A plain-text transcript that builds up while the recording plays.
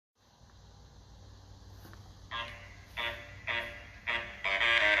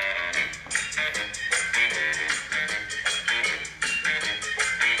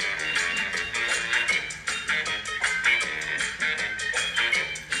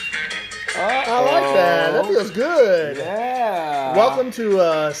I like that. That feels good. Yeah. Welcome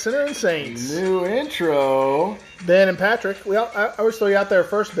to Sinner and Saints. New intro. Ben and Patrick. I always throw you out there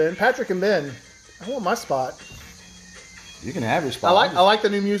first, Ben. Patrick and Ben. I want my spot. You can have your spot. I like the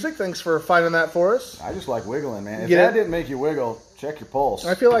new music. Thanks for finding that for us. I just like wiggling, man. If that didn't make you wiggle, check your pulse.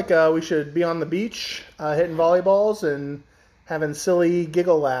 I feel like we should be on the beach hitting volleyballs and having silly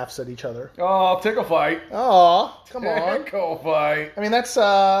giggle laughs at each other. Oh, tickle fight. Oh, come on. Tickle fight. I mean, that's,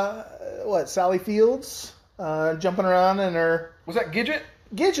 Sally Fields jumping around in her... Was that Gidget?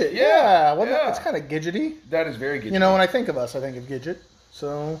 Gidget, yeah. Yeah. It's kind of Gidgety. That is very Gidget. You know, when I think of us, I think of Gidget.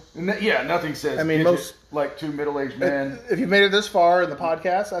 So... Yeah, nothing says Gidget most... like two middle-aged men. If you've made it this far in the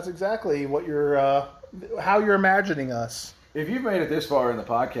podcast, that's exactly what how you're imagining us. If you've made it this far in the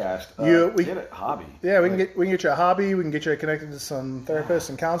podcast, get a hobby. Yeah, we can get you a hobby. We can get you connected to some therapists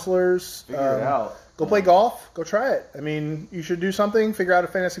and counselors. Figure it out. Go play golf. Go try it. I mean, you should do something. Figure out a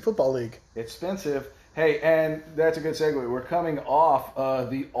fantasy football league. It's expensive. Hey, and that's a good segue. We're coming off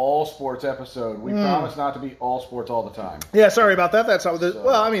the all sports episode. We promise not to be all sports all the time. Yeah, sorry about that. That's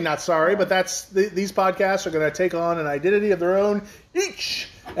not sorry, but these podcasts are going to take on an identity of their own each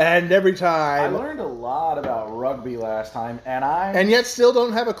and every time. I learned a lot about rugby last time, and yet still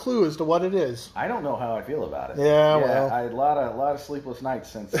don't have a clue as to what it is. I don't know how I feel about it. Yeah, well, I had a lot of sleepless nights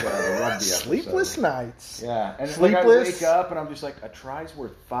since the rugby episode. Sleepless nights. Yeah, and sleepless. Like I wake up and I'm just like, a try's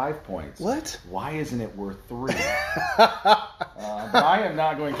worth 5 points. What? Why isn't it worth 3? But I am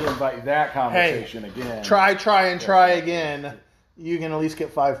not going to invite that conversation again. Try again. You can at least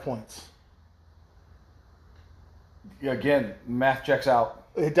get 5 points. Again, math checks out.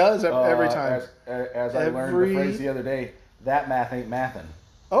 It does every time. As I learned the phrase the other day, that math ain't mathin'.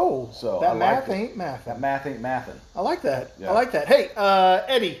 Oh, so that math ain't mathin'. That math ain't mathin'. I like that. Yeah. I like that. Hey,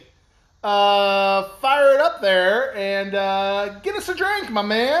 Eddie, fire it up there and get us a drink, my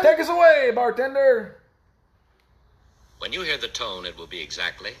man. Take us away, bartender. When you hear the tone, it will be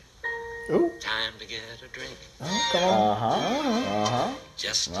exactly time to get a drink. Oh, come on.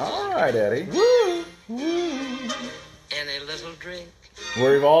 Just all right, Eddie. Woo. Any little drink.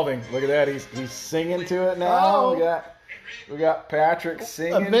 We're evolving. Look at that. He's singing to it now. Oh. We got Patrick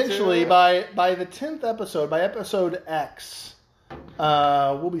singing. Eventually, to it. by the 10th episode, by episode X,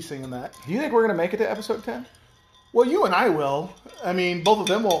 we'll be singing that. Do you think we're going to make it to episode 10? Well, you and I will. I mean, both of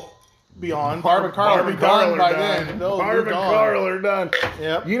them will be on. Barb and Carl will be done by then. Barb and Carl are done.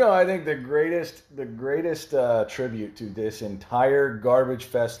 Yep. You know, I think the greatest tribute to this entire garbage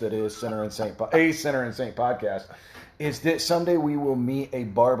fest that is Sinner and Saint podcast is that someday we will meet a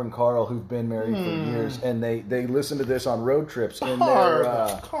Barb and Carl who've been married for years, and they listen to this on road trips in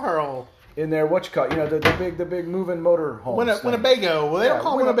Carl. In their what you call the big moving motor homes. Winnebago. Well, they don't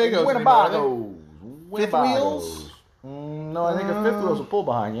call Winnebagos Winnebagos. Fifth wheels. No, I think a fifth wheel's a pull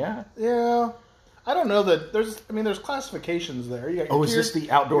behind. Yeah. Yeah. I don't know that there's classifications there. You got is this the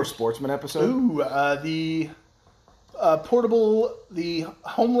outdoor sportsman episode? Ooh, the portable, the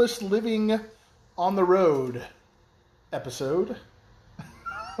homeless living on the road episode.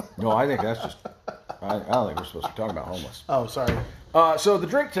 No, I think that's just. I don't think we're supposed to be talking about homeless. Oh, sorry. So the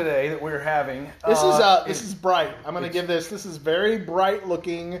drink today that we're having. This is bright. I'm going to give this. This is very bright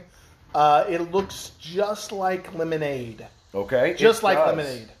looking. It looks just like lemonade. Okay. Just like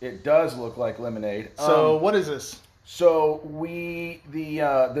lemonade. It does look like lemonade. So what is this? So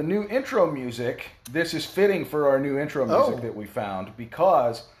the new intro music. This is fitting for our new intro music that we found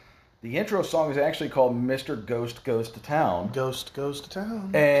because the intro song is actually called "Mr. Ghost Goes to Town." Ghost Goes to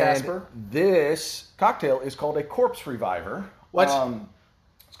Town. And Casper. This cocktail is called a Corpse Reviver. What?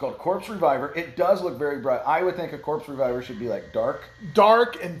 It's called Corpse Reviver. It does look very bright. I would think a Corpse Reviver should be like dark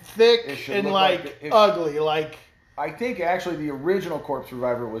and thick and ugly. I think actually the original Corpse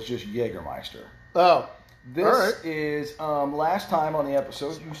Reviver was just Jägermeister. Oh. This is last time on the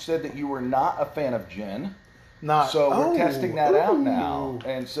episode you said that you were not a fan of gin. So we're testing that out now.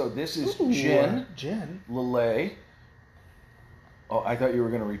 And so this is gin. Lillet. Oh, I thought you were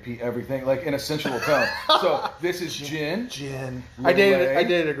going to repeat everything like in a sensual tone. So this is gin. I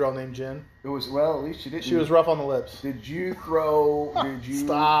dated a girl named Jen. It was at least she did. She was rough on the lips. Did you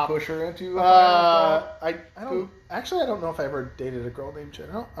push her into? I don't. Actually, I don't know if I ever dated a girl named Jen.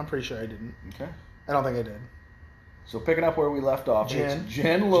 I'm pretty sure I didn't. Okay. I don't think I did. So picking up where we left off, Jen. It's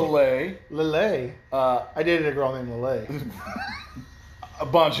Jen Lillet. Lillet. I dated a girl named Lillet.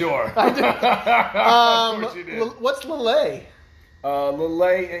 Bonjour. I did. Of course you did. What's Lillet?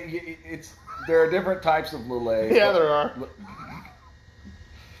 Lillet. There are different types of Lillet. Yeah, there are.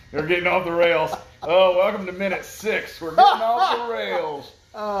 They're getting off the rails. Oh, welcome to minute 6. We're getting off the rails.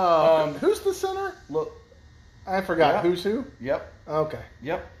 Who's the center? Look, I forgot. Yeah. Who's who? Yep. Okay.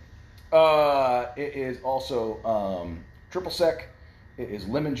 Yep. It is also triple sec. It is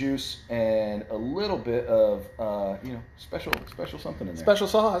lemon juice and a little bit of special something in there. Special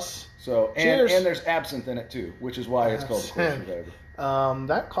sauce. So and there's absinthe in it too, which is why it's called the Quattro Fromagio.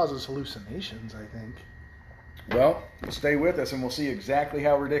 That causes hallucinations, I think. Well, stay with us and we'll see exactly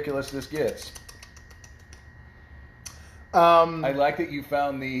how ridiculous this gets. I like that you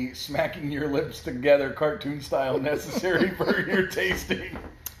found the smacking your lips together cartoon style necessary for your tasting.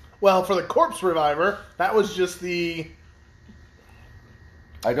 Well, for the Corpse Reviver, that was just the...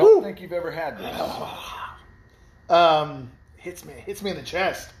 I don't think you've ever had this. Hits me in the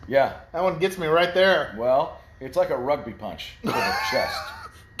chest. Yeah. That one gets me right there. Well, it's like a rugby punch to the chest.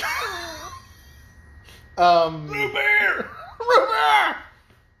 Blue Bear!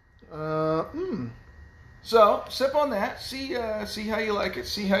 So, sip on that. See how you like it.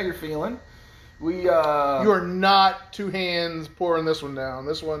 See how you're feeling. You are not two hands pouring this one down.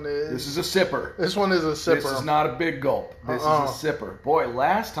 This is a sipper. This one is a sipper. This is not a big gulp. This is a sipper. Boy,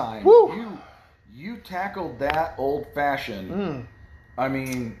 last time you tackled that old fashioned. I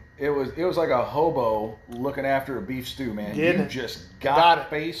mean, it was like a hobo looking after a beef stew, man. You just got it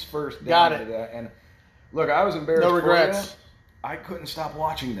face first down to that. And look, I was embarrassed. No regrets. For you. I couldn't stop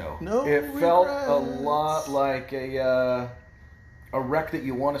watching though. No It regrets. felt a lot like a wreck that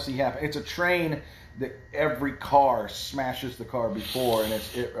you want to see happen. It's a train that every car smashes the car before, and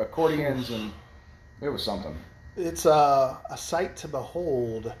it accordions, and it was something. It's a sight to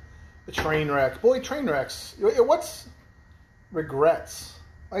behold. A train wreck. Boy, train wrecks. What's regrets?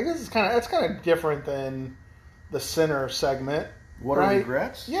 I guess that's kind of different than the Sinner segment. What are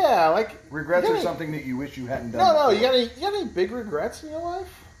regrets? Yeah, like regrets are something that you wish you hadn't done. No, you got any big regrets in your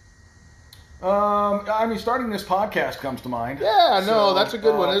life? I mean, starting this podcast comes to mind. Yeah, no, that's a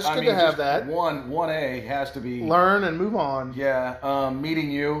good one. It's good to have that. 1A has to be learn and move on. Yeah, meeting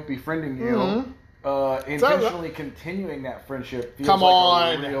you, befriending you, intentionally continuing that friendship. Feels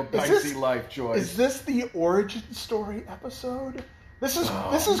like a real dicey life choice. Is this the origin story episode? This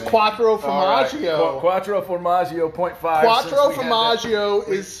is Quattro Fromagio. Right. Quattro Fromagio 0.5. Quattro Fromagio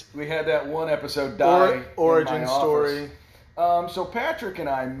is... We had that one episode die origin story. So Patrick and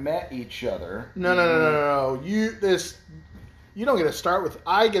I met each other. No. You don't get to start with...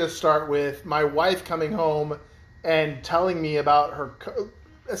 I get to start with my wife coming home and telling me about her...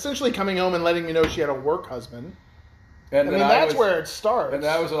 essentially coming home and letting me know she had a work husband. And that's where it starts. And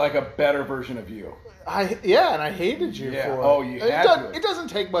that was like a better version of you. And I hated you for it. Oh, you had to. It doesn't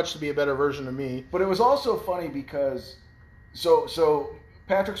take much to be a better version of me. But it was also funny because, so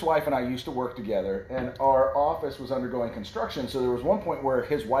Patrick's wife and I used to work together, and our office was undergoing construction. So there was one point where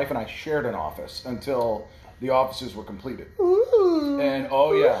his wife and I shared an office until the offices were completed. Ooh. And a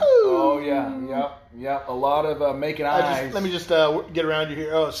lot of making eyes. Let me just get around you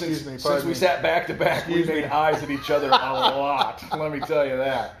here. Oh, excuse me. Since we sat back to back, we made eyes at each other a lot. Let me tell you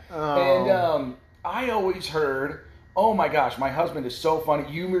that. Oh. And I always heard, oh my gosh, my husband is so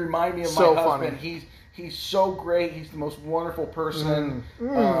funny. You remind me of my husband. Funny. He's so great. He's the most wonderful person.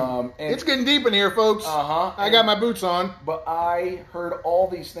 And it's getting deep in here, folks. I got my boots on. But I heard all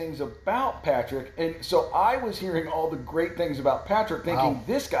these things about Patrick, and so I was hearing all the great things about Patrick, thinking,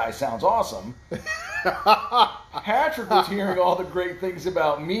 this guy sounds awesome. Patrick was hearing all the great things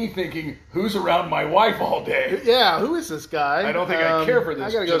about me, thinking, who's around my wife all day? Yeah, who is this guy? I don't think I care for this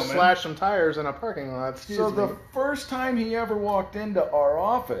I gotta go slash some tires in a parking lot. Excuse me. The first time he ever walked into our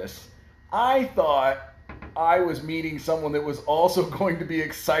office, I thought I was meeting someone that was also going to be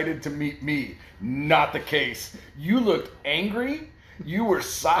excited to meet me. Not the case. You looked angry. You were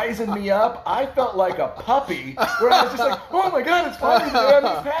sizing me up. I felt like a puppy where I was just like, oh my God, it's finally there.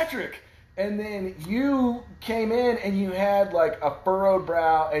 It's Patrick. And then you came in and you had like a furrowed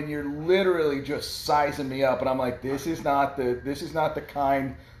brow and you're literally just sizing me up. And I'm like, this is not the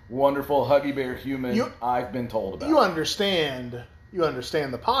kind, wonderful, huggy bear human I've been told about. You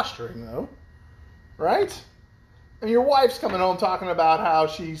understand the posturing though, right? And your wife's coming home talking about how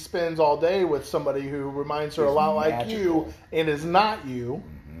she spends all day with somebody who reminds her a lot like you and is not you.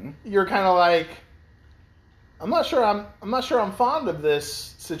 Mm-hmm. You're kind of like, I'm not sure I'm fond of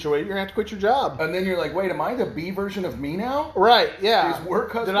this situation. You're gonna have to quit your job. And then you're like, wait, am I the B version of me now? Right? Yeah. Is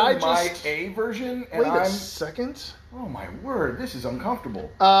work husband my A version? And wait a second. Oh my word, this is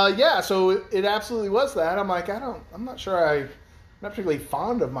uncomfortable. Yeah. So it absolutely was that. I'm like, I'm not sure I'm not particularly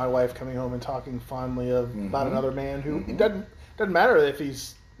fond of my wife coming home and talking fondly about another man who it doesn't matter if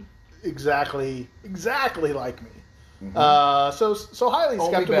he's exactly like me. Mm-hmm. So highly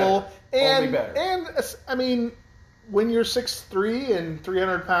skeptical. And I mean, when you're 6'3" and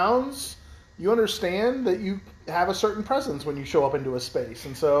 300 pounds, you understand that you have a certain presence when you show up into a space,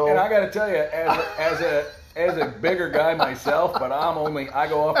 and so. And I got to tell you, as a bigger guy myself, but I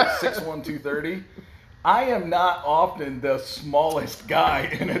go off at 6'1", 230. I am not often the smallest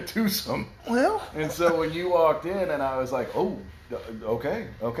guy in a twosome. Well. And so when you walked in, and I was like, oh. Okay,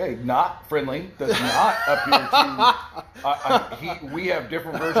 not friendly. Does not appear to. We have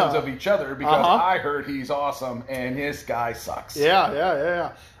different versions of each other because I heard he's awesome and his guy sucks.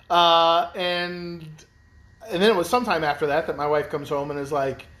 Yeah. And then it was sometime after that my wife comes home and is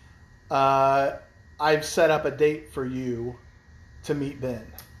like, "I've set up a date for you to meet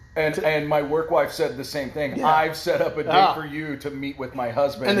Ben." And my work wife said the same thing. Yeah. I've set up a date for you to meet with my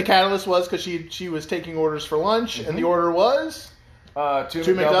husband. And the catalyst was because she was taking orders for lunch, and the order was. Two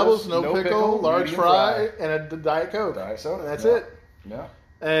McDoubles, no pickle, large fry, and a Diet Coke. Diet soda. That's it. Yeah.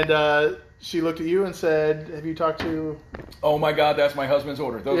 And she looked at you and said, "Have you talked to?" Oh my God, that's my husband's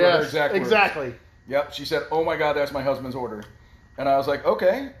order. Those are her exact words. Exactly. Yep. She said, "Oh my God, that's my husband's order," and I was like,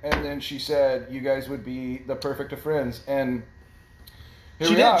 "Okay." And then she said, "You guys would be the perfect of friends." And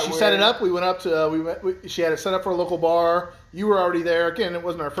she did. She set it up. We went up to. She had it set up for a local bar. You were already there. Again, it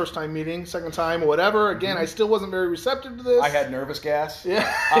wasn't our first time meeting, second time, whatever. Again, I still wasn't very receptive to this. I had nervous gas. Yeah,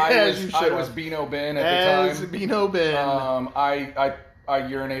 I was Beano Ben at the time. Beano Ben. I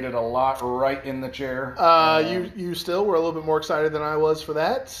urinated a lot right in the chair. You still were a little bit more excited than I was for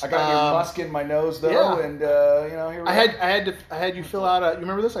that. I got your musk in my nose though, and here we are. I had you fill out you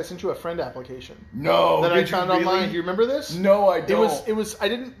remember this? I sent you a friend application. No, that I found online. Do you remember this? No, I don't. It was. I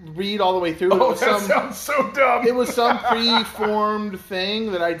didn't read all the way through. Oh, that sounds so dumb. It was some pre-formed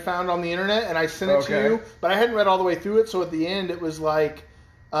thing that I'd found on the internet, and I sent it to you. But I hadn't read all the way through it, so at the end it was like.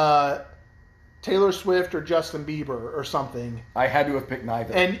 Taylor Swift or Justin Bieber or something. I had to have picked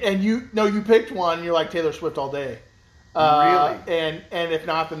neither. And you picked one. And you're like Taylor Swift all day. Really? And if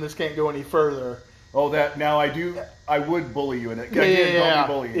not, then this can't go any further. Oh, that now I do. I would bully you in it. Again, don't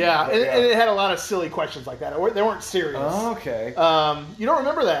be bullying. Yeah, and it had a lot of silly questions like that. They weren't serious. Okay. You don't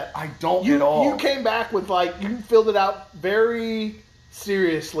remember that? I don't at all. You came back with you filled it out very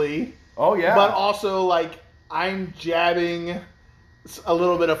seriously. Oh yeah. But also I'm jabbing a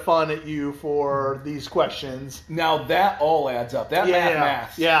little bit of fun at you for these questions. Now that all adds up. That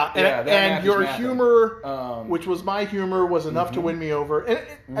math. Yeah. And your humor, which was my humor, was enough to win me over. And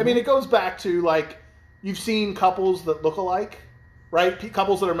I mean, it goes back to you've seen couples that look alike, right?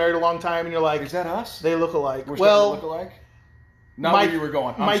 Couples that are married a long time, and you're like, is that us? They look alike. We're starting to look alike? Not where you were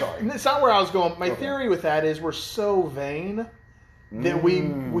going. I'm sorry. It's not where I was going. My theory with that is we're so vain that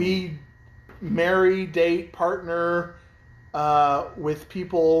we marry, date, partner. With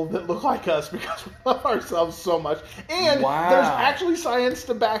people that look like us because we love ourselves so much. And there's actually science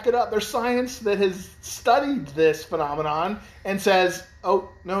to back it up. There's science that has studied this phenomenon and says, oh,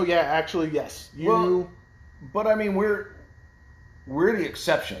 no, yeah, actually, yes. But I mean, we're the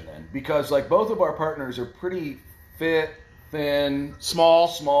exception then because both of our partners are pretty fit, thin, small,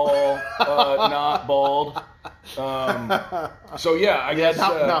 not bald. So yeah, I guess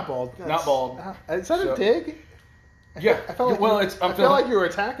not bald. Not bald. Is that a dig? Yeah. I felt like you were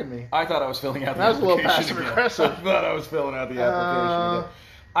attacking me. I thought I was filling out the application. That was a little passive aggressive. I thought I was filling out the application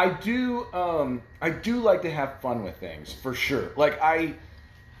again. I do like to have fun with things for sure. I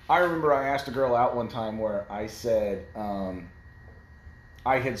remember I asked a girl out one time where I said,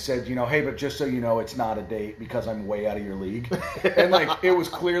 I had said, hey, but just so you know, it's not a date because I'm way out of your league. And it was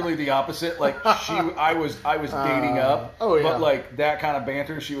clearly the opposite. I was dating up. Oh yeah. But that kind of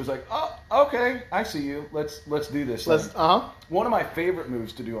banter, she was like, oh, okay, I see you. Let's do this. One of my favorite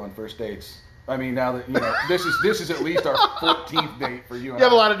moves to do on first dates. I mean, now that this is at least our 14th date for you. You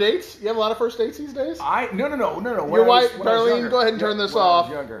have a lot of dates? You have a lot of first dates these days? No. Your wife, Darlene, go ahead and turn this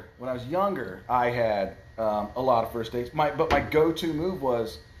off. When I was younger, I had a lot of first dates. But my go-to move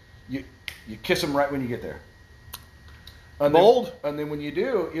was you kiss them right when you get there. Bold. And then when you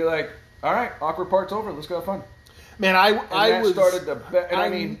do, you're like, all right, awkward part's over. Let's go have fun. Man, I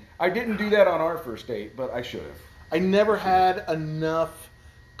didn't do that on our first date, but I should have. I never had enough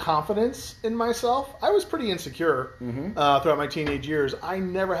confidence in myself. I was pretty insecure throughout my teenage years. I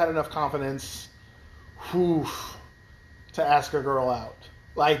never had enough confidence to ask a girl out.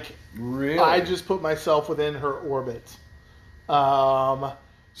 Really? I just put myself within her orbit.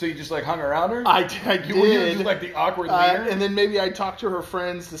 So you just hung around her? I did. You were just the awkward leader? And then maybe I talked to her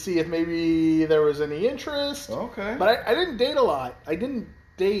friends to see if maybe there was any interest. Okay. But I didn't date a lot. I didn't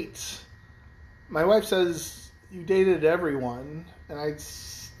date. My wife says you dated everyone, and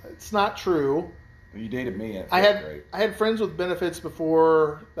it's not true. You dated me. I had friends with benefits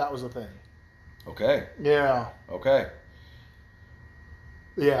before that was a thing. Okay. Yeah. Okay.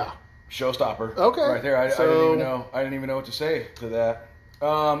 Yeah. Showstopper. Okay. Right there. I didn't even know. I didn't even know what to say to that.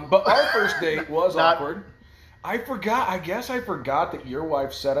 But our first date was awkward. I forgot. I guess I forgot that your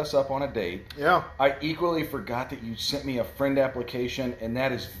wife set us up on a date. Yeah. I equally forgot that you sent me a friend application, and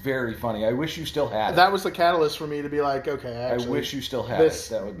that is very funny. I wish you still had it. That was the catalyst for me to be like, okay, actually, I wish you still had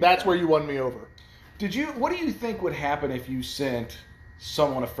it. That's where you won me over. What do you think would happen if you sent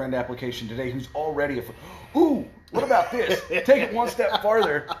someone a friend application today who's already a friend? Ooh, what about this? Take it one step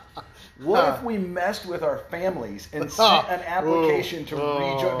farther. What if we messed with our families and sent an application to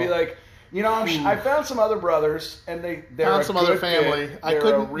rejoin? Be like, I found some other brothers, and they're found some other family. I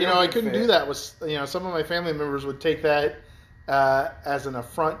couldn't do that. Some of my family members would take that as an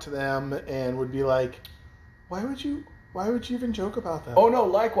affront to them and would be like, "Why would you even joke about that?" Oh no,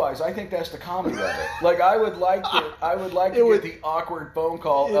 likewise. I think that's the comedy of it. Like I would like to get the awkward phone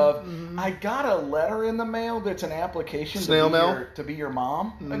call of, "I got a letter in the mail that's an application to be your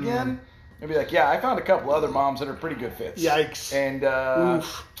mom again." And be like, "Yeah, I found a couple other moms that are pretty good fits." Yikes! And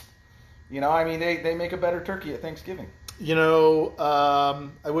oof. They make a better turkey at Thanksgiving. I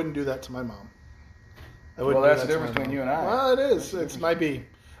wouldn't do that to my mom. Well, that's the difference between you and I. Well, it is. It might be.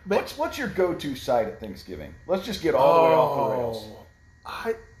 But what's your go-to side at Thanksgiving? Let's just get all the way off the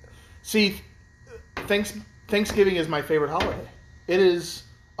rails. Thanksgiving is my favorite holiday. It is,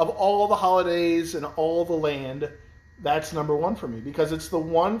 of all the holidays in all the land, that's number one for me because it's the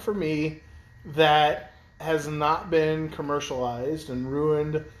one for me that has not been commercialized and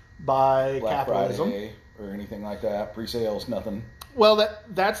ruined by Black capitalism Friday or anything like that. Pre-sales, nothing. Well,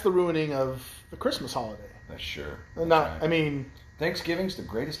 that's the ruining of the Christmas holiday. That's sure. Thanksgiving's the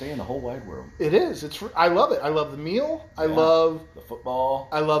greatest day in the whole wide world. It is. I love it. I love the meal. I love the football.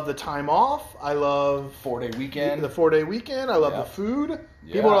 I love the time off. I love 4-day weekend. The 4-day weekend. I love the food.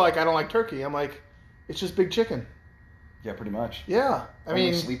 Yeah. People are like, I don't like turkey. I'm like, it's just big chicken. Yeah, pretty much. Yeah,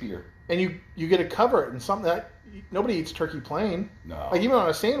 Only sleepier. And you get to cover it in something that nobody eats turkey plain. No. Like even on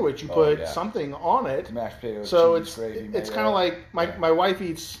a sandwich, you put something on it. Mashed potatoes. So cheese, gravy, it's kind of like my wife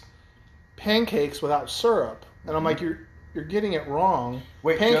eats pancakes without syrup, and I'm like, you're getting it wrong.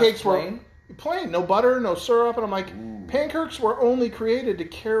 Wait, pancakes just plain? were plain, no butter, no syrup, and I'm like, pancakes were only created to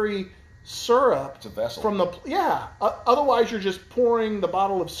carry syrup. It's a vessel. From otherwise you're just pouring the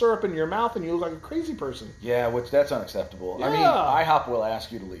bottle of syrup in your mouth, and you look like a crazy person. Yeah, that's unacceptable. Yeah. I mean, IHOP will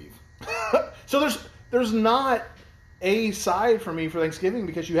ask you to leave. So there's not a side for me for Thanksgiving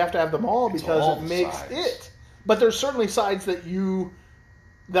because you have to have them all because it makes sides. it. But there's certainly sides that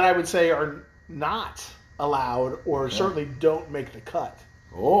I would say are not allowed or certainly don't make the cut.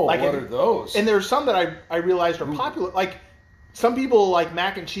 Oh, what are those? And there's some that I realized are popular. Like some people like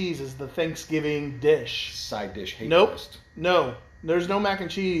mac and cheese is the Thanksgiving dish. Side dish hate list. No, there's no mac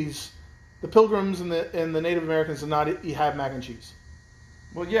and cheese. The Pilgrims and the Native Americans did not have mac and cheese.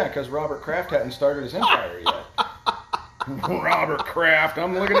 Well, yeah, because Robert Kraft hadn't started his empire yet. Robert Kraft,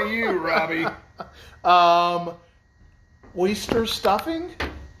 I'm looking at you, Robbie. Oyster stuffing?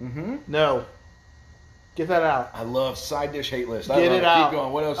 Mm-hmm. No. Get that out. I love side dish hate list. Get it out. Keep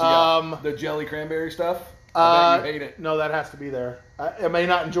going. What else you got? The jelly cranberry stuff? I bet you hate it. No, that has to be there. I may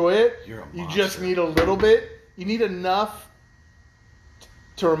not enjoy it. You're a monster. You just need a little bit. You need enough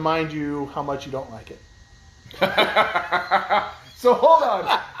to remind you how much you don't like it. So hold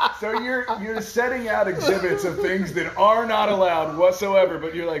on. So you're setting out exhibits of things that are not allowed whatsoever,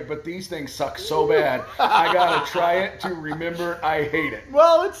 but you're like, but these things suck so bad. I gotta try it to remember I hate it.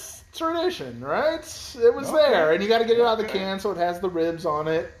 Well, it's tradition, right? It was there, and you got to get it out of the can so it has the ribs on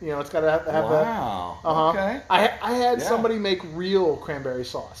it. It's got to have that. Wow. Okay. I had somebody make real cranberry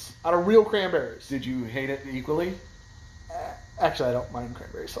sauce out of real cranberries. Did you hate it equally? Actually, I don't mind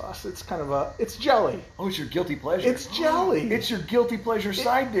cranberry sauce. It's kind of it's jelly. Oh, it's your guilty pleasure. It's jelly. It's your guilty pleasure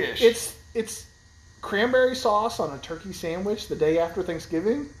side dish. It's cranberry sauce on a turkey sandwich the day after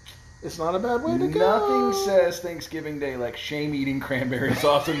Thanksgiving. It's not a bad way to go. Nothing says Thanksgiving Day like shame eating cranberry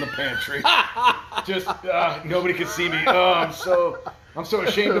sauce in the pantry. Just nobody can see me. I'm so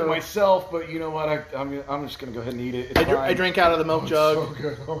ashamed of myself. But you know what? I'm just gonna go ahead and eat it. I drink out of the milk jug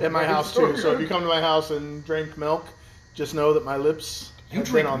at my house too. So if you come to my house and drink milk, just know that my lips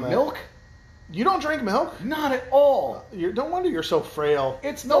have been on that. You drink milk? You don't drink milk? Not at all. No wonder you're so frail.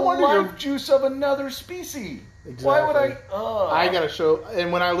 It's the life juice of another species. Exactly. Why would I? I gotta show.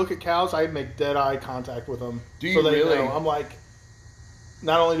 And when I look at cows, I make dead eye contact with them. Do you really? Know. I'm like,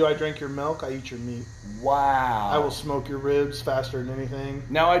 not only do I drink your milk, I eat your meat. Wow. I will smoke your ribs faster than anything.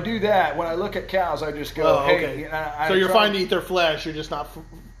 Now I do that when I look at cows. I just go, okay. Hey. So you're fine to eat their flesh. You're just not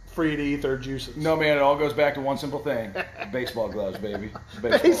free to eat their juices. No, man, it all goes back to one simple thing. Baseball gloves, baby.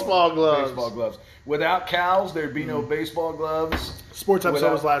 Baseball gloves. Baseball gloves. Without cows, there'd be no baseball gloves. Sports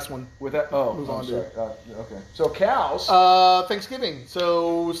episode was last one. I'm sorry. Okay. So cows. Thanksgiving.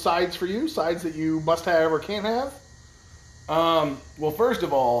 So sides for you? Sides that you must have or can't have? Well, first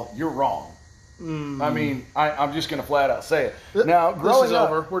of all, you're wrong. I mean, I'm just going to flat out say it. Now, this is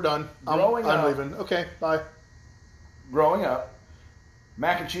over. We're done. I'm leaving. Okay, bye. Growing up,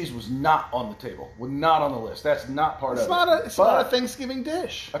 mac and cheese was not on the table. Was not on the list. That's not part of it. It's not a Thanksgiving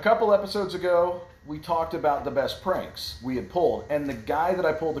dish. A couple episodes ago, we talked about the best pranks we had pulled. And the guy that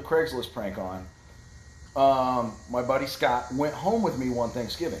I pulled the Craigslist prank on, my buddy Scott, went home with me one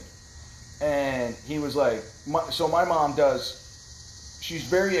Thanksgiving. And he was like, my mom she's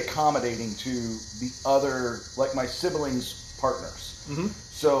very accommodating to the other, like my siblings' partners. Mm-hmm.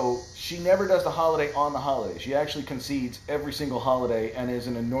 So she never does the holiday on the holiday. She actually concedes every single holiday and is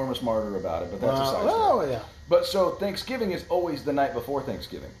an enormous martyr about it. But that's a side story. Oh, yeah. But so Thanksgiving is always the night before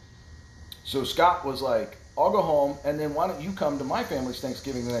Thanksgiving. So Scott was like, I'll go home, and then why don't you come to my family's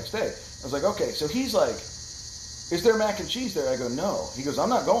Thanksgiving the next day? I was like, okay. So he's like, is there mac and cheese there? I go, no. He goes, I'm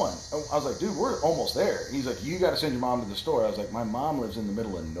not going. I was like, dude, we're almost there. He's like, you got to send your mom to the store. I was like, my mom lives in the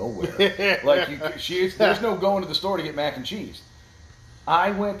middle of nowhere. There's no going to the store to get mac and cheese.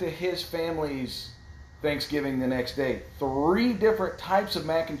 I went to his family's Thanksgiving the next day. 3 different types of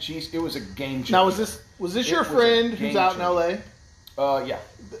mac and cheese. It was a game changer. Now, was this your friend who's out in L.A.? Yeah.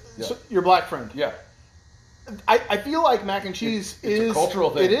 So, your black friend? Yeah. I feel like mac and cheese is a cultural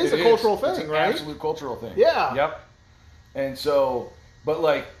thing. It is a cultural thing, it's an right? Absolute cultural thing. Yeah. Yep. And so, but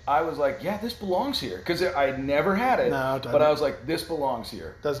like, I was like, yeah, this belongs here. Because I never had it. No, it doesn't. But I was like, this belongs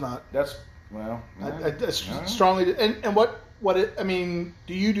here. Does not. That's, well. I strongly. And what it, I mean,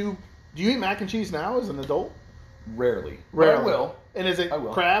 do you eat mac and cheese now as an adult? Rarely. Rarely. But I will. And is it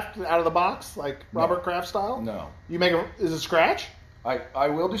Kraft out of the box, like Robert Kraft style? No. You is it scratch? I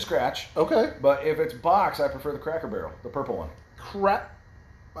will do scratch. Okay. But if it's box, I prefer the Cracker Barrel, the purple one. Cracker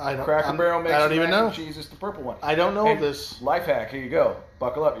Barrel makes I don't even know. Mac and cheese is the purple one. I don't know this. Life hack, here you go.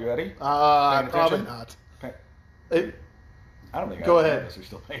 Buckle up, you ready? Probably not. I don't think Go ahead. You're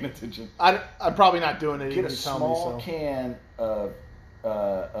still paying attention. I'm probably not doing it. Get a small can of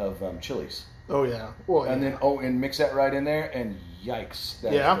chilies. Oh yeah. Well, and then mix that right in there, and yikes,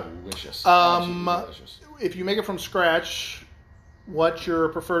 that is delicious. Delicious. If you make it from scratch, what's your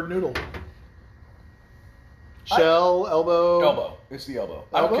preferred noodle? Shell, elbow? Elbow. It's the elbow.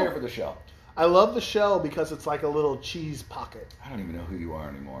 I don't care for the shell. I love the shell because it's like a little cheese pocket. I don't even know who you are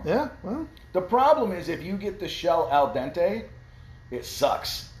anymore. Yeah, well. The problem is if you get the shell al dente, it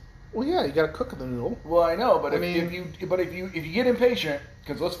sucks. Well, yeah, you got to cook the noodle. Well, I know, but if you get impatient,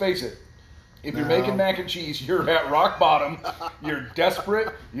 because let's face it, if you're making mac and cheese, you're at rock bottom, you're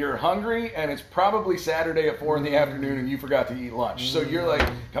desperate, you're hungry, and it's probably Saturday at 4 in the afternoon and you forgot to eat lunch. So you're like,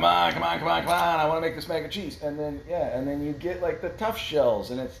 come on, I want to make this mac and cheese. And then you get like the tough shells,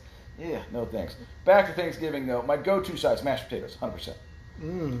 and it's, no thanks. Back to Thanksgiving though, my go-to sides, mashed potatoes, 100%.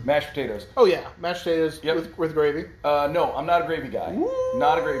 Mashed potatoes. Oh yeah, mashed potatoes with gravy. No, I'm not a gravy guy. Ooh.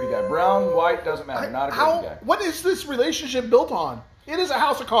 Not a gravy guy. Brown, white, doesn't matter. Not a gravy guy. What is this relationship built on? It is a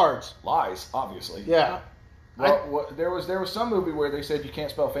house of cards. Lies, obviously. Yeah. Well, there was some movie where they said you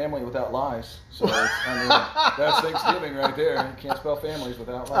can't spell family without lies. So that's Thanksgiving right there. You can't spell families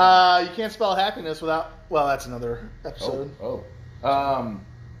without lies. You can't spell happiness without. Well, that's another episode.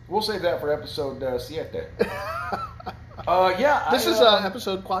 We'll save that for episode 7. This is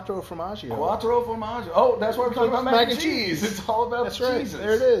episode Quattro Fromagio. Quattro Fromagio. Oh, that's why we're talking about mac and cheese. It's all about that's the cheeses. Right.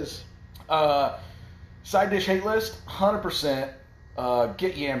 There it is. Side dish hate list, 100%.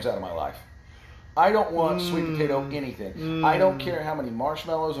 Get yams out of my life. I don't want sweet potato anything. I don't care how many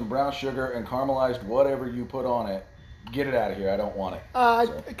marshmallows and brown sugar and caramelized whatever you put on it. Get it out of here. I don't want it. I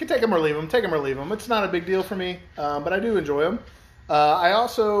can take them or leave them. Take them or leave them. It's not a big deal for me, but I do enjoy them.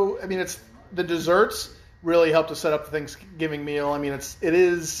 It's the desserts really help to set up the Thanksgiving meal. I mean, it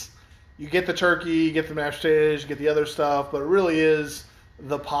is. You get the turkey, you get the mashed potatoes, you get the other stuff, but it really is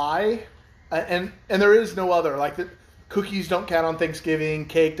the pie, and there is no other. Like the cookies don't count on Thanksgiving,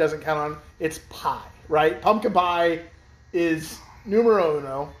 cake doesn't count on. It's pie, right? Pumpkin pie is numero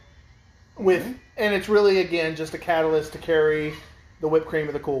uno, and it's really again just a catalyst to carry the whipped cream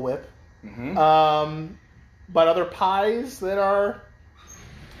of the Cool Whip. Mm-hmm. But other pies that are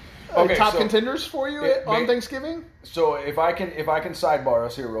top contenders for you on Thanksgiving? So if I can sidebar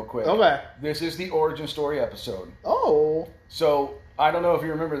us here real quick. Okay. This is the origin story episode. Oh. So I don't know if you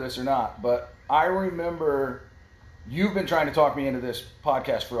remember this or not, but I remember you've been trying to talk me into this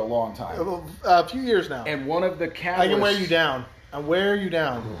podcast for a long time. A few years now. And one of the catalysts... I can wear you down. I wear you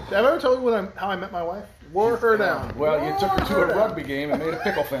down. Have I ever told you how I met my wife? Wore her down. Well, you took her to a rugby game and made a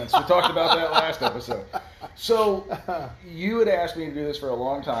pickle fence. We talked about that last episode. So you had asked me to do this for a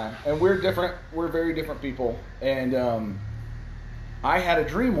long time, and we're different. We're very different people. And I had a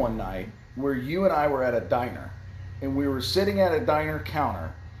dream one night where you and I were at a diner, and we were sitting at a diner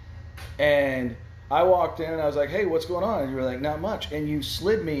counter, and I walked in and I was like, "Hey, what's going on?" And you were like, "Not much." And you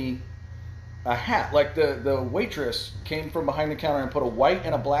slid me a hat. Like the waitress came from behind the counter and put a white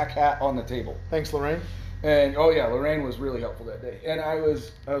and a black hat on the table. Thanks, Lorraine. And Lorraine was really helpful that day. And I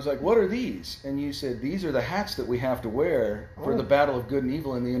was like, "What are these?" And you said, "These are the hats that we have to wear for the battle of good and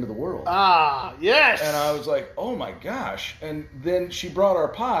evil in the end of the world." Ah, yes. And I was like, "Oh my gosh!" And then she brought our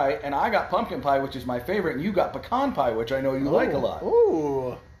pie, and I got pumpkin pie, which is my favorite, and you got pecan pie, which I know you like a lot.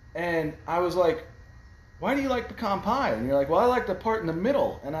 Ooh. And I was like, "Why do you like pecan pie?" And you're like, "Well, I like the part in the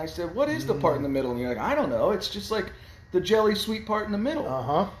middle." And I said, "What is the part in the middle?" And you're like, "I don't know. It's just like the jelly sweet part in the middle."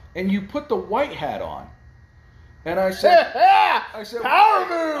 Uh-huh. And you put the white hat on. And I said, "Power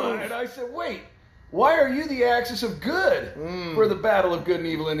move!" And I said, "Wait, why are you the axis of good for the battle of good and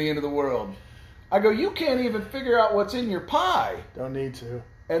evil in the end of the world?" I go, "You can't even figure out what's in your pie." Don't need to.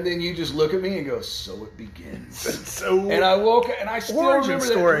 And then you just look at me and go, "So it begins." And I woke up, and I still remember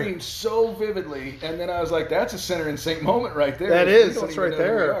that dream so vividly. And then I was like, "That's a Sinner and Saint moment right there." That's right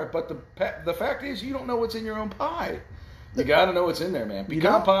there. But the fact is, you don't know what's in your own pie. You got to know what's in there, man.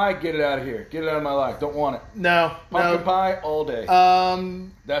 Pecan pie, get it out of here. Get it out of my life. Don't want it. No. Pumpkin pie all day.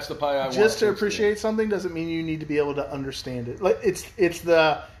 That's the pie I want. Just to appreciate something doesn't mean you need to be able to understand it. Like it's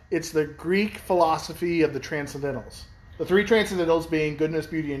the Greek philosophy of the transcendentals. The three transcendentals being goodness,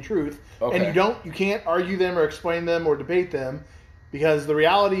 beauty, and truth. Okay. And you can't argue them or explain them or debate them, because the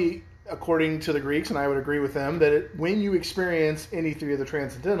reality, according to the Greeks, and I would agree with them, that when you experience any three of the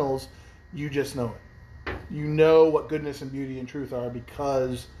transcendentals, you just know it. You know what goodness and beauty and truth are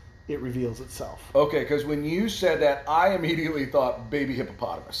because it reveals itself. Okay, because when you said that, I immediately thought baby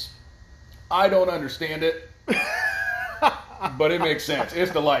hippopotamus. I don't understand it, but it makes sense.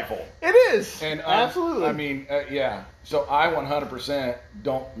 It's delightful. It is. And absolutely. Yeah. So I 100%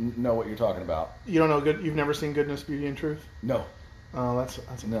 don't know what you're talking about. You don't know you've never seen goodness, beauty, and truth? No. Oh, that's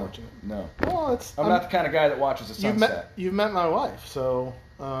unfortunate. No. Well, I'm not the kind of guy that watches the sunset. You've met my wife, so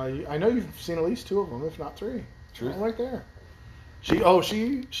I know you've seen at least two of them, if not three. Truth. Right there. She and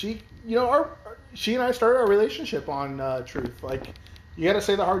I started our relationship on truth. Like, you got to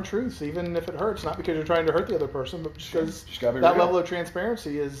say the hard truths, even if it hurts. Not because you're trying to hurt the other person, but because that level of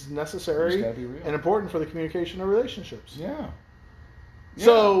transparency is necessary and important for the communication of relationships. Yeah.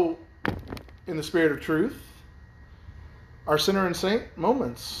 So, in the spirit of truth, our sinner and saint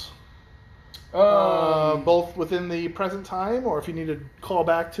moments, both within the present time, or if you need to call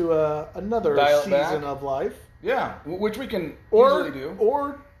back to another season of life. Yeah, which we can easily do.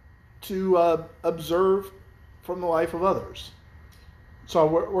 Or to observe from the life of others. So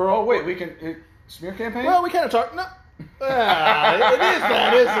we can smear campaign? Well, we kind of talk. No. It is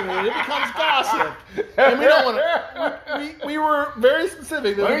that, isn't it? It becomes gossip, and we don't want to. We were very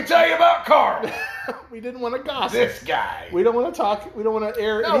specific. Let me tell you about Carl. We didn't want to gossip. This guy. We don't want to talk. We don't want to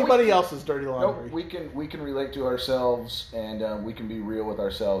air anybody else's dirty laundry. No, we can relate to ourselves, and we can be real with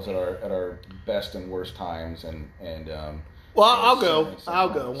ourselves at our best and worst times, and. Well, I'll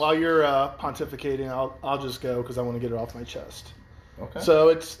go. While you're pontificating, I'll just go because I want to get it off my chest. Okay. So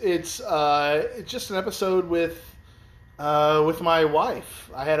it's just an episode with my wife.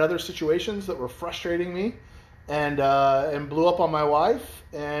 I had other situations that were frustrating me, and blew up on my wife,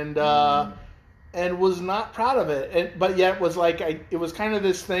 and was not proud of it. But yet was like it was kind of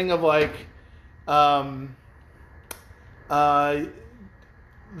this thing of like, the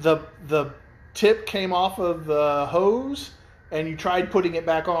tip came off of the hose, and you tried putting it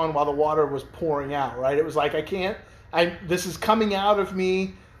back on while the water was pouring out. Right? It was like this is coming out of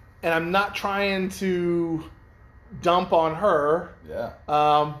me, and I'm not trying to dump on her. Yeah.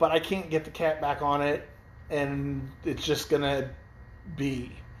 But I can't get the cap back on it, and it's just gonna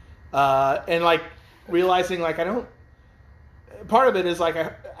be. And like realizing like I don't. Part of it is like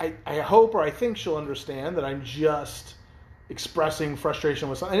I hope or I think she'll understand that I'm just expressing frustration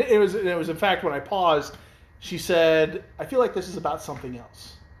with something. And it was in fact when I paused, she said, "I feel like this is about something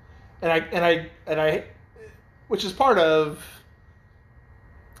else," and I which is part of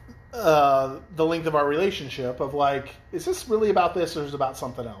the length of our relationship of like, is this really about this or is it about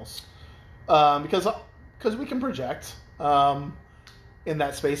something else? Because we can project in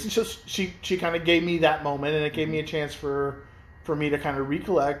that space. It's just she kind of gave me that moment, and it gave me a chance for me to kind of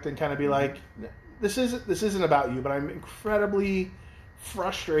recollect and kind of be like, this isn't about you, but I'm incredibly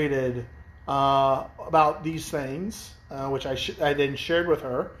frustrated about these things. which I then shared with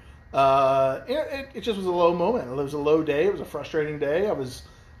her. It just was a low moment. It was a low day. It was a frustrating day.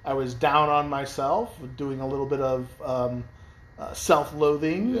 I was down on myself, doing a little bit of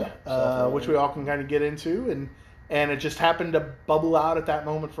self-loathing, which we all can kind of get into, and it just happened to bubble out at that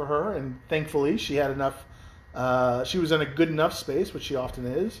moment for her. And thankfully, she had enough. She was in a good enough space, which she often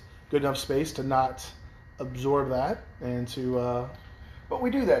is, good enough space to not absorb that and to. But we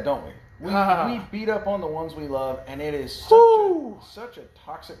do that, don't we? We beat up on the ones we love, and it is such a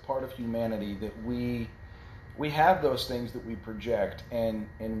toxic part of humanity that we have those things that we project, and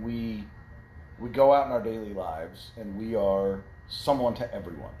we go out in our daily lives, and we are someone to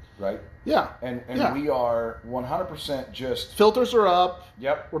everyone, right? Yeah. And we are 100% just... Filters are up.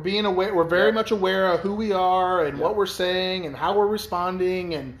 Yep. We're being aware. We're very much aware of who we are and what we're saying and how we're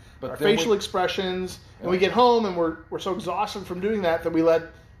responding and our facial expressions. And we get home and we're so exhausted from doing that we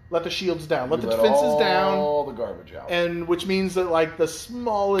let the shields down, let the defenses down, all the garbage out, and which means that like the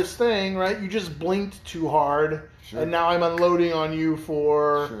smallest thing, right? You just blinked too hard, and now I'm unloading on you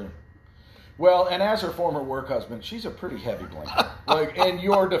for. Sure. Well, and as her former work husband, she's a pretty heavy blinker. Like in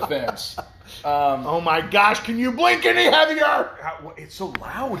your defense. Oh my gosh! Can you blink any heavier? It's so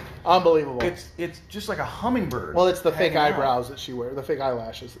loud. Unbelievable. It's just like a hummingbird. Well, it's the fake eyebrows that she wears, the fake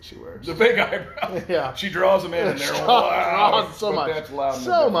eyelashes that she wears. The fake eyebrows. Yeah. She draws them in, and they're loud. So much. That's loud.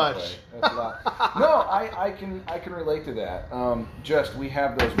 So much. That's loud. No, I can relate to that. Just we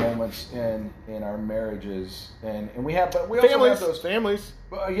have those moments in our marriages, and we also have those families.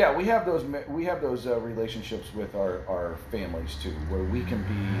 Yeah, we have those relationships with our families too, where we can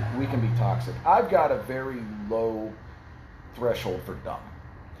be toxic. I've got a very low threshold for dumb,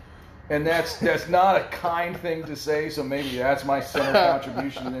 and that's not a kind thing to say. So maybe that's my center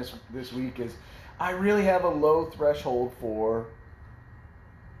contribution this week is I really have a low threshold for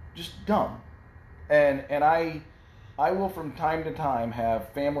just dumb, and I will from time to time have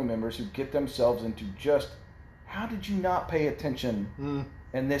family members who get themselves into just how did you not pay attention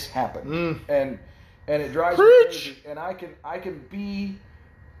and this happened and it drives me crazy. And I can be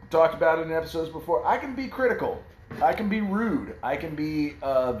talked about it in episodes before. I can be critical. I can be rude. I can be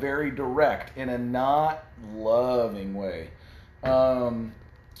very direct in a not loving way.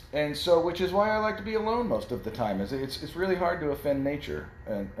 And so, which is why I like to be alone most of the time. It's really hard to offend nature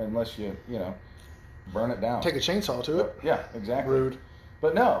unless you burn it down. Take a chainsaw to it. Yeah, exactly. Rude.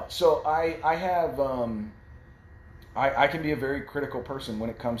 But no, so I have I can be a very critical person when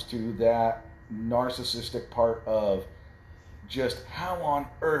it comes to that narcissistic part of just how on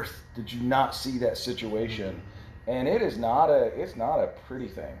earth did you not see that situation? And it's not a pretty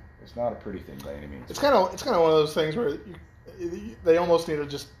thing. It's not a pretty thing by any means. It's kind of one of those things where they almost need to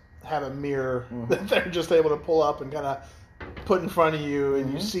just have a mirror that they're just able to pull up and kind of put in front of you,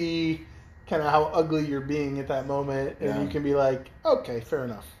 and you see kind of how ugly you're being at that moment, and you can be like, okay, fair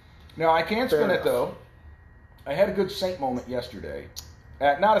enough. Now I can spin it though. I had a good saint moment yesterday.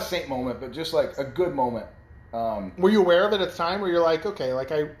 Not a saint moment, but just like a good moment. Were you aware of it at the time? Where you're like, okay,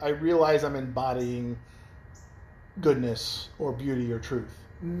 like I realize I'm embodying goodness or beauty or truth.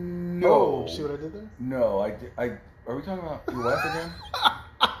 No. Oh, see what I did there? No, I are we talking about your wife again?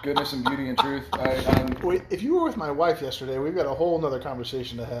 Goodness and beauty and truth. Wait, if you were with my wife yesterday, we've got a whole nother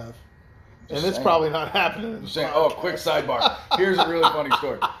conversation to have. And it's probably not happening. Quick sidebar. Here's a really funny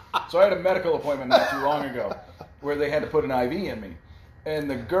story. So I had a medical appointment not too long ago where they had to put an IV in me. And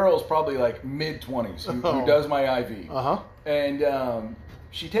the girl's probably like mid-20s who does my IV. Uh-huh. And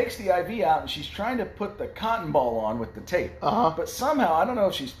she takes the IV out and she's trying to put the cotton ball on with the tape. Uh-huh. But somehow, I don't know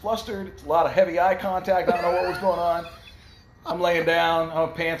if she's flustered. It's a lot of heavy eye contact. I don't know what was going on. I'm laying down, I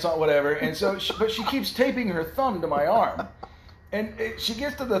have pants on, whatever. And so, but she keeps taping her thumb to my arm. And she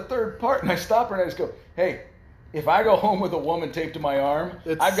gets to the third part, and I stop her and I just go, hey, if I go home with a woman taped to my arm,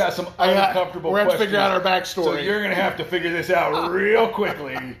 I've got some uncomfortable questions. We're going to figure out our backstory. So you're going to have to figure this out real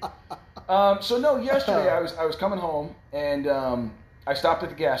quickly. Yesterday I was coming home, and I stopped at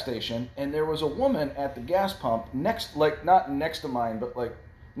the gas station, and there was a woman at the gas pump not next to mine, but like,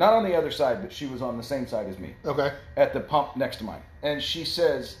 not on the other side, but she was on the same side as me. Okay. At the pump next to mine. And she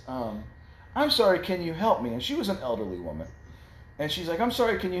says, I'm sorry, can you help me? And she was an elderly woman. And she's like, I'm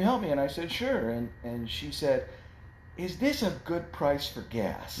sorry, can you help me? And I said, sure. And she said, is this a good price for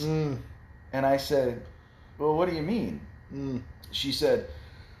gas? Mm. And I said, well, what do you mean? Mm. She said,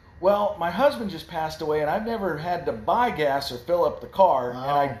 well, my husband just passed away, and I've never had to buy gas or fill up the car, and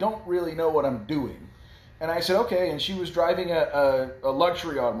I don't really know what I'm doing. And I said, okay. And she was driving a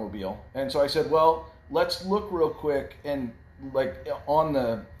luxury automobile. And so I said, well, let's look real quick and like on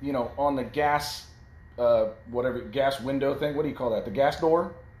the gas, gas window thing. What do you call that? The gas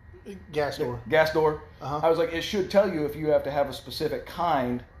door? Gas door. Gas door. I was like, it should tell you if you have to have a specific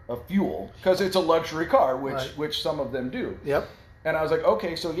kind of fuel, because it's a luxury car, which some of them do. Yep. And I was like,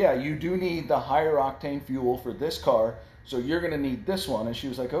 okay, so yeah, you do need the higher octane fuel for this car, so you're going to need this one. And she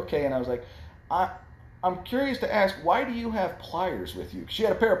was like, okay. And I was like, I'm curious to ask, why do you have pliers with you? She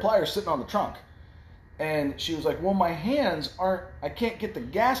had a pair of pliers sitting on the trunk. And she was like, well, my hands I can't get the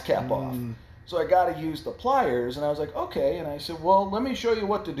gas cap off. So I got to use the pliers. And I was like, okay. And I said, well, let me show you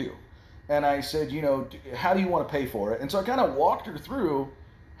what to do. And I said, how do you want to pay for it? And so I kind of walked her through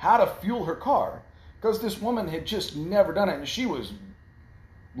how to fuel her car. Because this woman had just never done it. And she was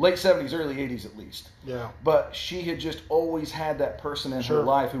late 70s, early 80s at least. Yeah. But she had just always had that person in her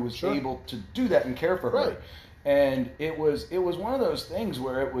life who was able to do that and care for her. Right. And it was one of those things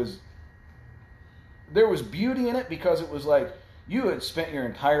where there was beauty in it, because it was like you had spent your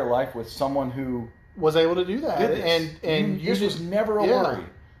entire life with someone who was able to do that. And this was never a worry.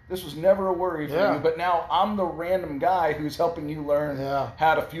 This was never a worry for you. But now I'm the random guy who's helping you learn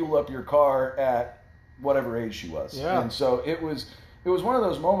how to fuel up your car at whatever age she was. Yeah. And so it was one of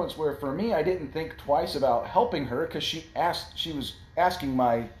those moments where, for me, I didn't think twice about helping her, because she was asking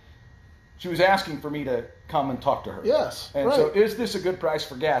for me to come and talk to her. Yes. And so, is this a good price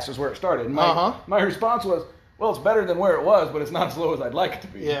for gas? Is where it started. And my response was, well, it's better than where it was, but it's not as low as I'd like it to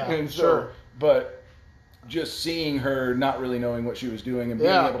be. Yeah. And so, but just seeing her not really knowing what she was doing and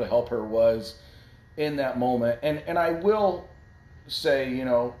being able to help her was in that moment. And I will say,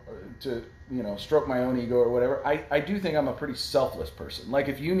 to stroke my own ego or whatever, I do think I'm a pretty selfless person. Like,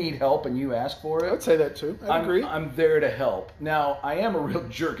 if you need help and you ask for it, I'd say that too. I agree. I'm there to help. Now, I am a real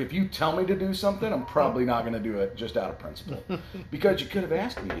jerk. If you tell me to do something, I'm probably not going to do it just out of principle, because you could have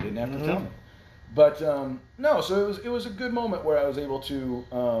asked me. You didn't have to tell me. But no, so it was a good moment where I was able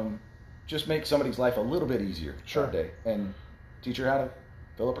to just make somebody's life a little bit easier that day, and teach her how to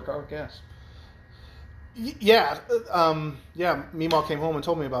fill up her car with gas. Yeah, Meemaw came home and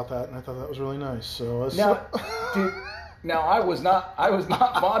told me about that, and I thought that was really nice. So now I was not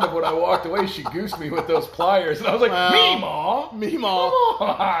fond of when I walked away. She goosed me with those pliers, and I was like, Meemaw, come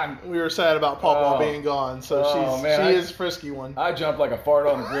on. We were sad about Pawpaw being gone, so she is a frisky one. I jumped like a fart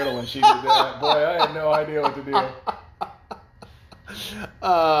on a griddle when she did that. Boy, I had no idea what to do.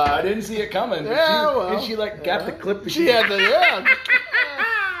 I didn't see it coming. She got the clip. She had the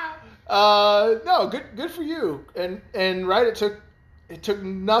no, good for you. And it took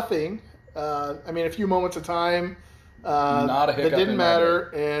nothing. I mean, a few moments of time. Not a hiccup. That didn't matter,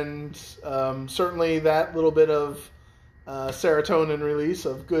 and certainly that little bit of serotonin release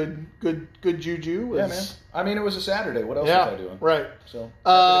of good juju was. Yeah, man. I mean, it was a Saturday. What else was I doing? Right. So.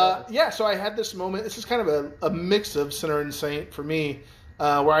 So I had this moment. This is kind of a mix of sinner and saint for me,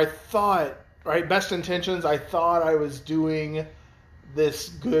 where I thought, best intentions. I thought I was doing this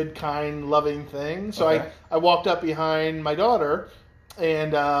good, kind, loving thing. So I walked up behind my daughter,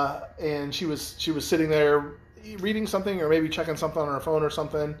 and she was sitting there reading something or maybe checking something on her phone or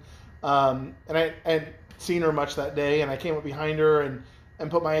something. And I hadn't seen her much that day, and I came up behind her and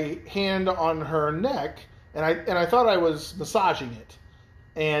put my hand on her neck, and I thought I was massaging it,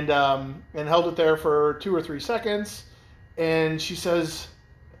 and held it there for 2 or 3 seconds, and she says,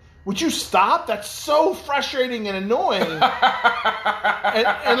 "Would you stop? That's so frustrating and annoying." and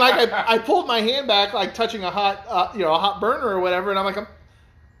I pulled my hand back, like touching a hot burner or whatever, and I'm like,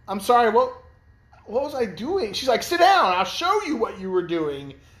 I'm sorry, what was I doing? She's like, "Sit down, I'll show you what you were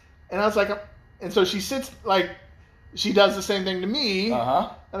doing." And I was like, and so she sits, like, she does the same thing to me.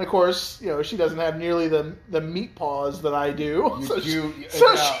 And of course, she doesn't have nearly the meat paws that I do.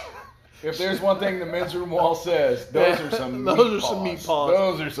 If there's one thing the men's room wall says, those are some meat paws.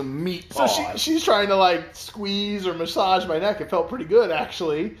 Those are some meat paws. So she's trying to, like, squeeze or massage my neck. It felt pretty good,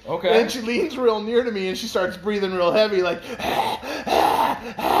 actually. Okay. And she leans real near to me, and she starts breathing real heavy, like,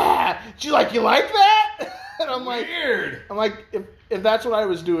 she's like, "You like that?" And I'm like, weird. I'm like, if that's what I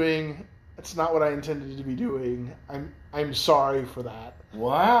was doing, it's not what I intended to be doing. I'm sorry for that.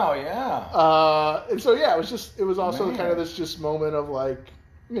 Wow, yeah. And so it was also kind of this just moment of, like,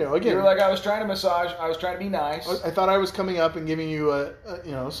 again, you were like, I was trying to massage. I was trying to be nice. I thought I was coming up and giving you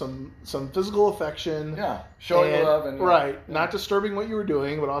some physical affection. Yeah, showing love and not disturbing what you were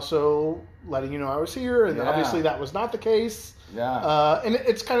doing, but also letting you know I was here. And obviously that was not the case. Yeah. And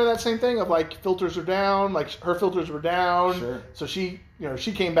it's kind of that same thing of, like, filters are down. Like, her filters were down. Sure. So she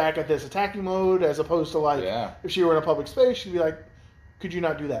came back at this attacking mode, as opposed to, like, if she were in a public space, she'd be like, "Could you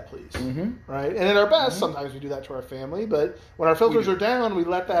not do that, please?" Mm-hmm. Right? And at our best, sometimes we do that to our family, but when our filters are down, we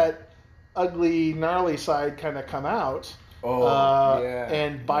let that ugly, gnarly side kind of come out.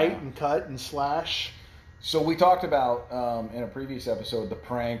 And bite and cut and slash. So we talked about in a previous episode the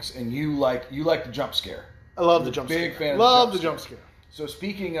pranks, and you like the jump scare. I love the jump scare. Big fan. Love the jump scare. So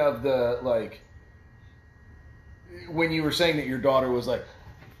speaking of the when you were saying that your daughter was like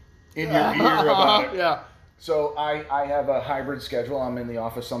in your ear about it. Yeah. So I have a hybrid schedule. I'm in the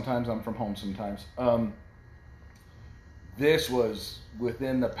office sometimes. I'm from home sometimes. This was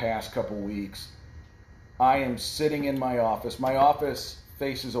within the past couple weeks. I am sitting in my office. My office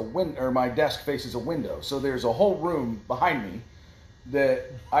faces a window, or my desk faces a window. So there's a whole room behind me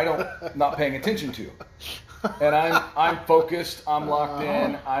that not paying attention to. And I'm focused, I'm locked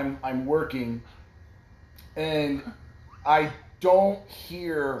in, I'm working, and I don't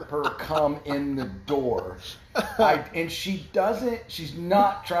hear her come in the door. And she's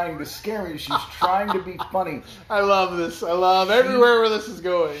not trying to scare me, she's trying to be funny. I love this. I love everywhere where this is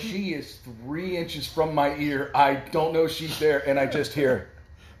going. She is 3 inches from my ear. I don't know she's there, and I just hear,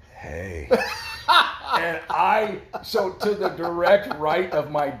 hey. And so to the direct right of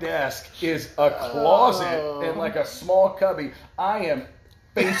my desk is a closet and like a small cubby. I am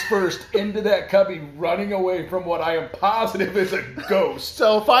face first into that cubby, running away from what I am positive is a ghost.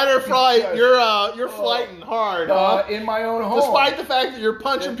 So fight or flight, you're flighting hard, huh? In my own home. Despite the fact that you're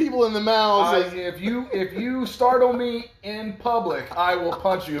punching people in the mouths. If you startle me in public, I will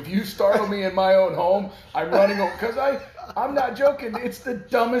punch you. If you startle me in my own home, I'm running over, because I'm not joking. It's the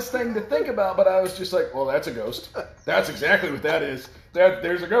dumbest thing to think about, but I was just like, well, that's a ghost. That's exactly what that is.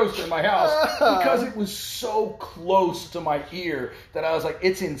 There's a ghost in my house. Because it was so close to my ear that I was like,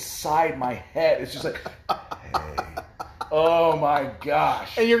 it's inside my head. It's just like, hey. Oh my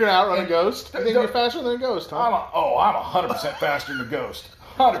gosh. And you're going to outrun a ghost? You think you're faster than a ghost, huh? I'm 100% faster than a ghost.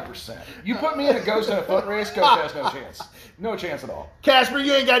 100%. You put me in a ghost in a foot race, ghost has no chance. No chance at all. Casper,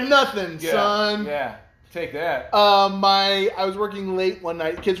 you ain't got nothing, son. Yeah. Take that. I was working late one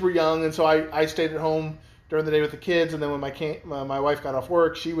night. Kids were young, and so I stayed at home during the day with the kids. And then when my wife got off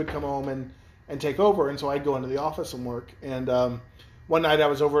work, she would come home and take over. And so I'd go into the office and work. And one night I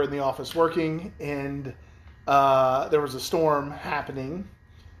was over in the office working, and there was a storm happening.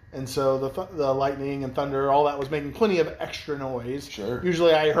 And so the lightning and thunder, all that was making plenty of extra noise. Sure.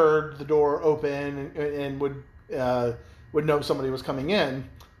 Usually I heard the door open and would know somebody was coming in.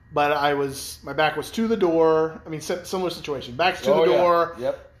 But my back was to the door. I mean, similar situation. Back's to the door. Yeah.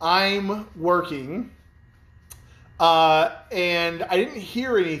 Yep. I'm working. And I didn't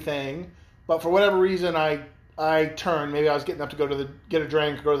hear anything, but for whatever reason, I turned. Maybe I was getting up to go get a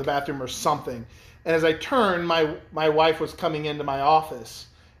drink, go to the bathroom or something. And as I turned, my wife was coming into my office.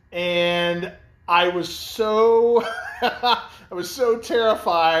 And I was so,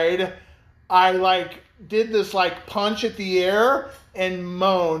 terrified. I did this punch at the air and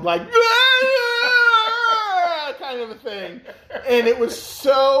moaned kind of a thing. And it was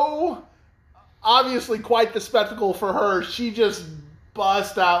so obviously quite the spectacle for her. She just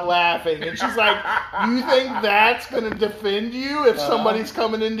bust out laughing. And she's like, you think that's going to defend you if somebody's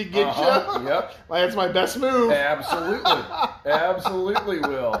coming in to get you? Yep. That's my best move. Absolutely. Absolutely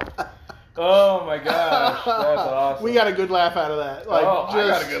will. Oh my gosh, that's awesome. We got a good laugh out of that. I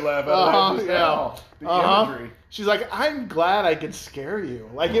got a good laugh out of that just now. The imagery. She's like, I'm glad I could scare you.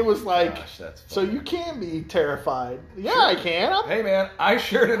 It was gosh, that's so you can be terrified. Yeah, sure. I can. Hey man, I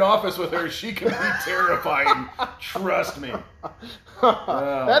shared an office with her. She can be terrifying. Trust me.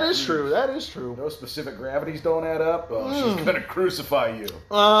 That is true. That is true. Those specific gravities don't add up. She's going to crucify you.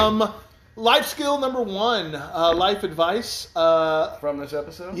 Life skill number 1, life advice. From this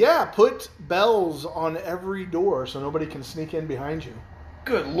episode? Yeah, put bells on every door so nobody can sneak in behind you.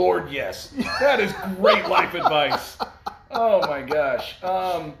 Good Lord, yes. That is great life advice. Oh my gosh.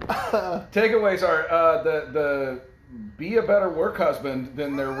 Takeaways are the be a better work husband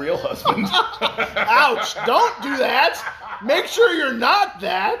than their real husband. Ouch! Don't do that. Make sure you're not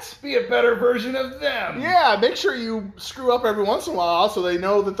that. Be a better version of them. Yeah, make sure you screw up every once in a while so they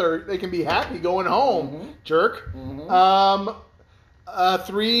know that they can be happy going home, jerk. Mm-hmm.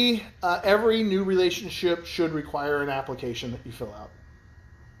 3, every new relationship should require an application that you fill out.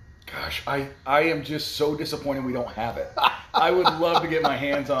 Gosh, I am just so disappointed we don't have it. I would love to get my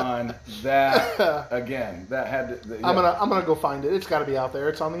hands on that again. That had to, yeah. I'm gonna go find it. It's got to be out there.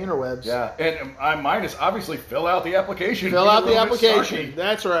 It's on the interwebs. Yeah, and mine is obviously fill out the application. Fill out the application.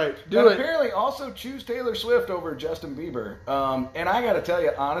 That's right. Do it. Apparently, also choose Taylor Swift over Justin Bieber. And I got to tell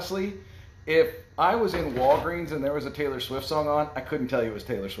you honestly, if I was in Walgreens and there was a Taylor Swift song on, I couldn't tell you it was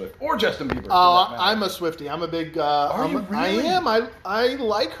Taylor Swift or Justin Bieber. Oh, I'm a Swiftie. I'm a big. Are you really? I am. I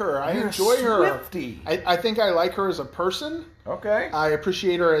like her. I enjoy her. Swiftie. I think I like her as a person. Okay. I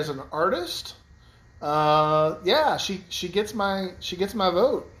appreciate her as an artist. Yeah, she gets my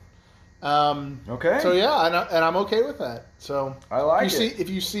vote. Okay. So yeah, and I'm okay with that. So I like it. If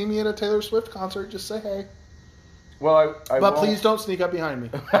you see me at a Taylor Swift concert, just say hey. Well, but please don't sneak up behind me.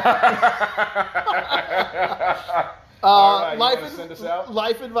 All right, send us out?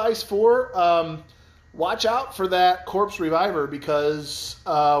 Life advice 4. Watch out for that corpse reviver because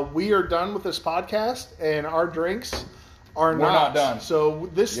we are done with this podcast and our drinks are We're not done. So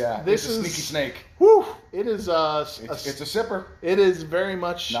this is a sneaky snake. Whew, it is it's a sipper. It is very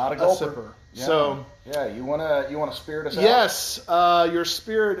much not a sipper. Yeah. So you wanna spirit us out? Yes, your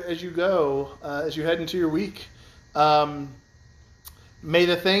spirit as you go, as you head into your week. May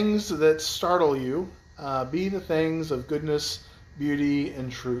the things that startle you be the things of goodness, beauty,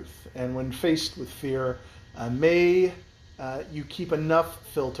 and truth. And when faced with fear, may you keep enough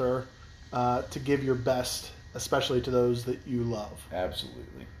filter to give your best, especially to those that you love.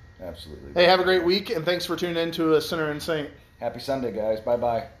 Absolutely. Hey, have a great week, and thanks for tuning in to A Sinner and Saint. Happy Sunday, guys.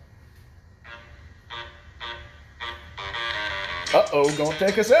 Bye-bye. Uh-oh, gonna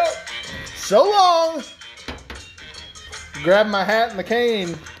take us out. So long. Grab my hat and the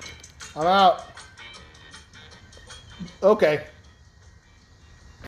cane. I'm out. Okay.